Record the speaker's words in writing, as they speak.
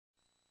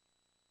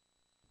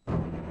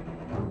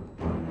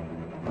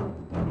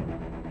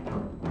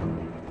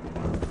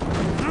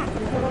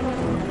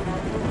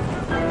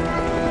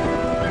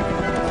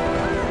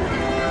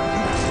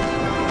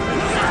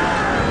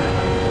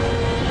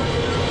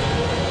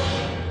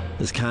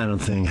This kind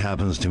of thing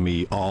happens to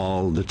me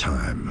all the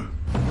time.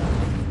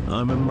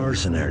 I'm a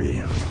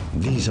mercenary.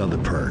 These are the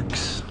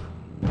perks.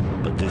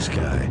 But this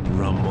guy,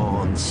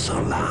 Ramon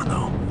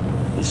Solano,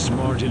 is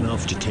smart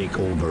enough to take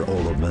over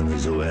all of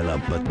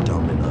Venezuela, but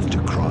dumb enough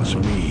to cross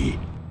me.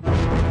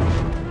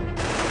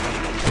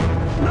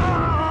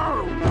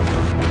 No!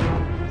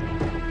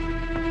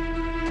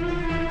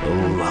 A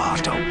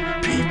lot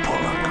of people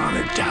are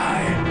gonna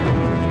die.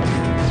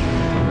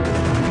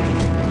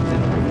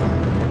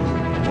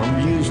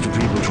 I'm used to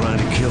people trying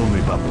to kill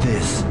me, but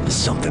this is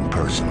something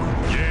personal.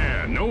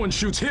 Yeah, no one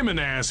shoots him in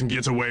the ass and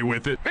gets away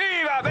with it.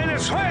 Viva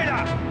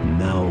Venezuela!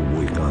 Now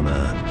we're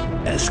gonna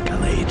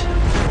escalate.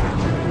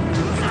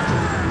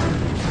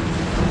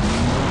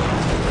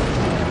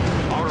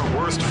 Our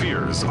worst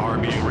fears are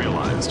being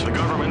realized. The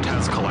government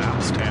has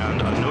collapsed,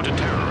 and a noted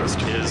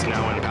terrorist is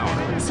now in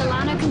power.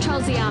 Solano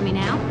controls the army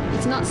now.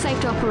 It's not safe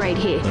to operate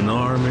here. An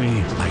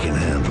army I can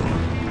handle.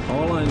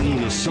 All I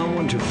need is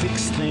someone to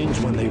fix things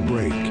when they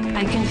break.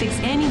 I can fix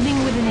anything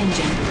with an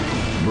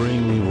engine.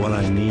 Bring me what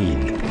I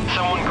need.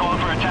 Someone call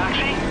for a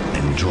taxi?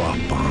 And drop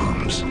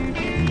bombs.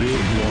 Big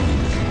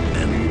ones.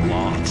 And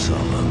lots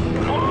of them.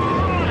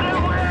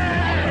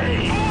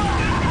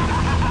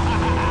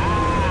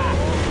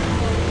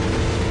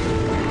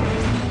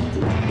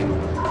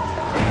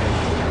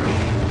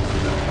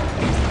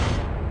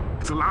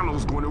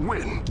 Solano's going to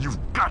win. You've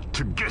got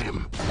to get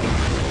him.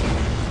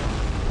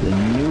 The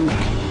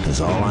nuke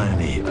is all I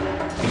need.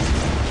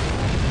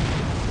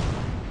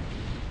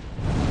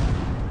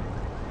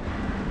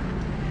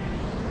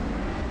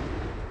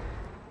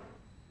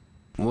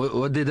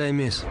 What did I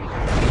miss?